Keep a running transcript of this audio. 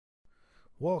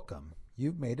Welcome.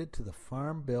 You've made it to the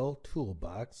Farm Bill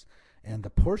Toolbox and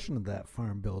the portion of that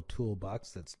Farm Bill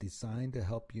Toolbox that's designed to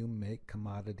help you make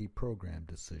commodity program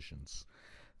decisions.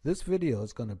 This video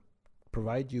is going to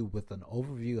provide you with an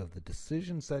overview of the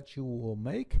decisions that you will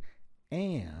make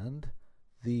and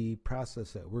the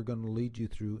process that we're going to lead you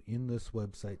through in this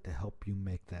website to help you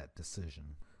make that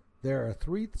decision. There are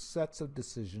three sets of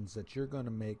decisions that you're going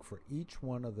to make for each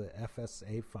one of the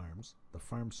FSA farms, the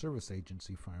Farm Service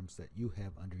Agency farms that you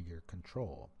have under your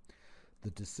control.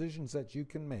 The decisions that you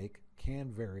can make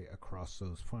can vary across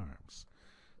those farms.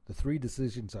 The three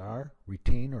decisions are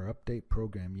retain or update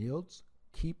program yields,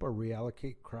 keep or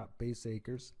reallocate crop base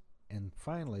acres, and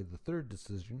finally the third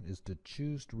decision is to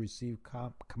choose to receive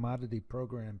commodity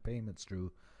program payments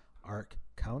through ARC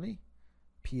County,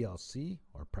 PLC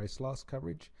or price loss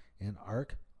coverage, and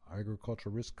ARC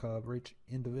agricultural risk coverage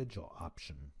individual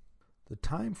option. The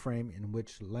time frame in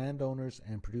which landowners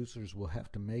and producers will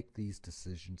have to make these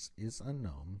decisions is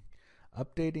unknown.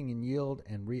 Updating in yield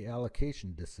and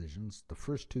reallocation decisions, the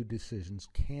first two decisions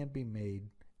can be made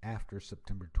after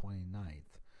September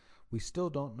 29th. We still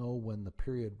don't know when the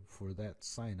period for that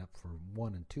sign up for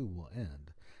 1 and 2 will end,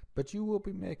 but you will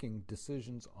be making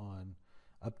decisions on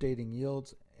updating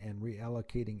yields and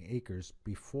reallocating acres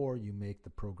before you make the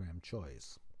program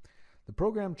choice. The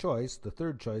program choice, the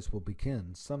third choice, will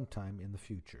begin sometime in the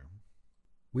future.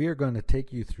 We are going to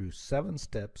take you through 7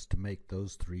 steps to make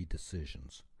those 3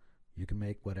 decisions. You can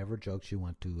make whatever jokes you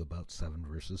want to about 7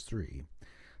 versus 3.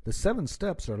 The 7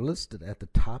 steps are listed at the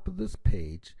top of this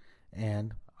page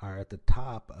and are at the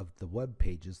top of the web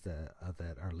pages that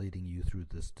are leading you through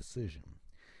this decision.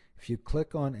 If you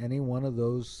click on any one of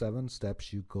those 7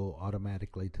 steps, you go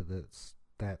automatically to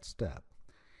that step.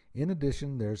 In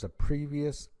addition, there's a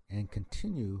previous and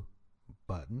continue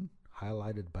button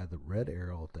highlighted by the red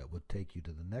arrow that would take you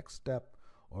to the next step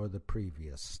or the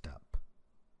previous step.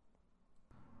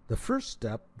 The first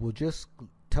step will just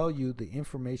tell you the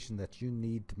information that you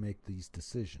need to make these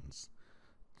decisions.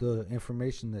 The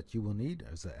information that you will need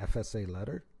is a FSA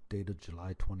letter dated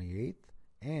July 28th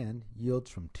and yields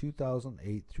from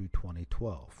 2008 through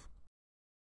 2012.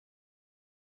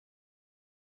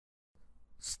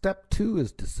 Step 2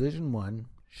 is Decision 1.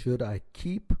 Should I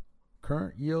keep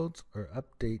current yields or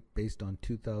update based on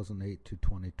 2008 to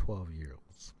 2012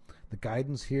 yields? The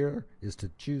guidance here is to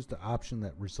choose the option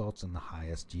that results in the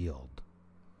highest yield.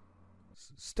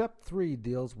 Step 3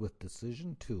 deals with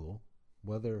Decision 2,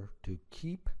 whether to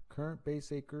keep current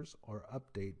base acres or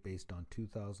update based on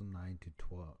 2009 to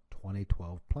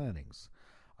 2012 plantings.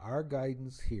 Our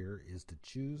guidance here is to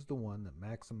choose the one that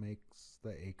maximizes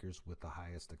the acres with the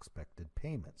highest expected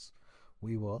payments.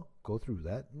 We will go through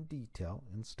that in detail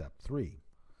in Step 3.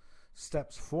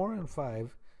 Steps 4 and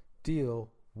 5 deal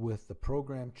with the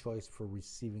program choice for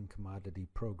receiving commodity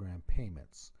program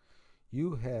payments.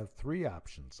 You have 3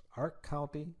 options: ARC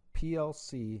County,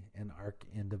 PLC, and ARC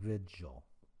Individual.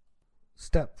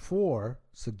 Step 4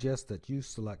 suggests that you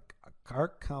select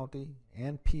ARC County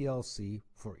and PLC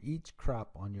for each crop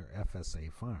on your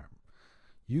FSA farm.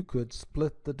 You could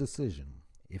split the decision.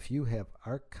 If you have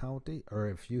ARC County, or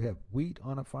if you have wheat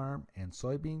on a farm and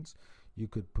soybeans, you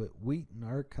could put wheat in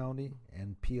ARC County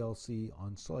and PLC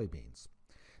on soybeans.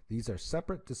 These are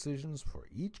separate decisions for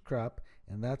each crop,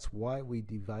 and that's why we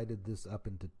divided this up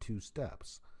into 2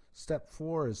 steps. Step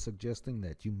 4 is suggesting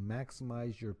that you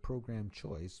maximize your program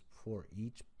choice for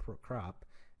each crop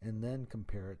and then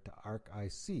compare it to ARC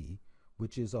IC,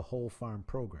 which is a whole farm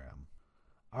program.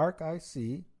 ARC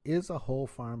IC is a whole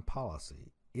farm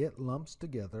policy. It lumps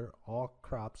together all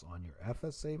crops on your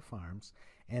FSA farms,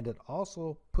 and it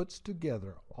also puts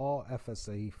together all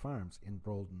FSA farms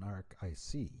enrolled in ARC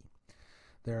IC.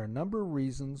 There are a number of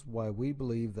reasons why we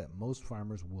believe that most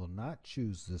farmers will not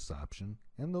choose this option,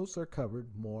 and those are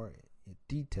covered more in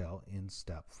detail in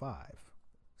Step 5.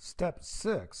 Step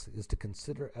 6 is to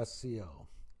consider SCO.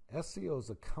 SCO is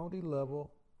a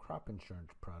county-level crop insurance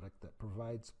product that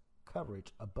provides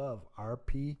coverage above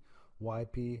RP,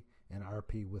 YP, and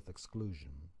RP with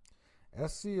exclusion.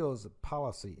 SCO's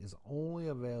policy is only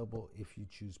available if you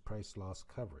choose price loss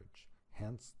coverage.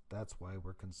 Hence, that's why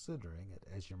we're considering it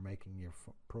as you're making your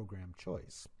program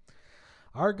choice.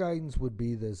 Our guidance would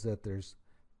be that there's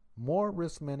more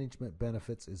risk management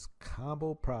benefits is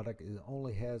combo product. It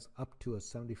only has up to a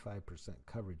 75%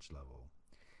 coverage level.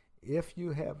 If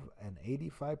you have an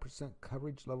 85%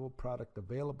 coverage level product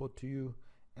available to you,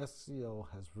 SCO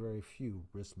has very few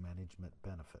risk management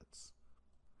benefits.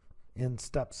 In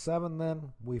Step 7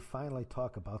 then, we finally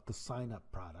talk about the sign-up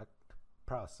product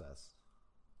process.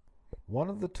 One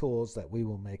of the tools that we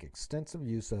will make extensive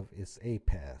use of is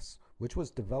APAS, which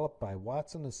was developed by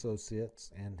Watson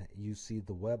Associates, and you see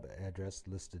the web address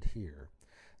listed here.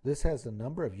 This has a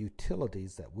number of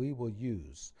utilities that we will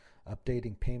use: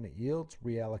 updating payment yields,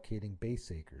 reallocating base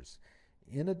acres.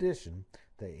 In addition,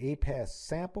 the APAS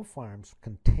sample farms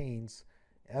contains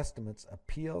estimates of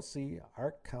PLC,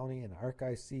 ARC County, and ARC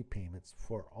IC payments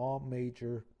for all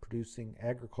major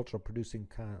agricultural producing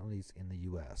counties in the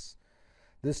U.S.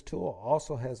 This tool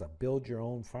also has a build your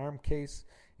own farm case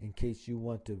in case you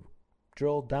want to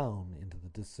drill down into the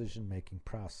decision-making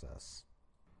process.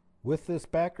 With this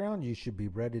background, you should be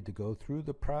ready to go through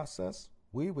the process.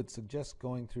 We would suggest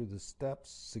going through the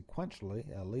steps sequentially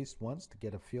at least once to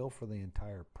get a feel for the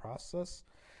entire process.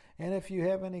 And if you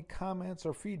have any comments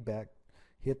or feedback,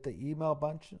 hit the email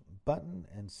button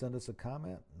and send us a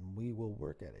comment, and we will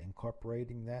work at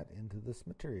incorporating that into this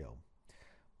material.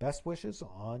 Best wishes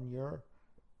on your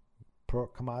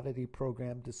commodity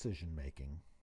program decision making.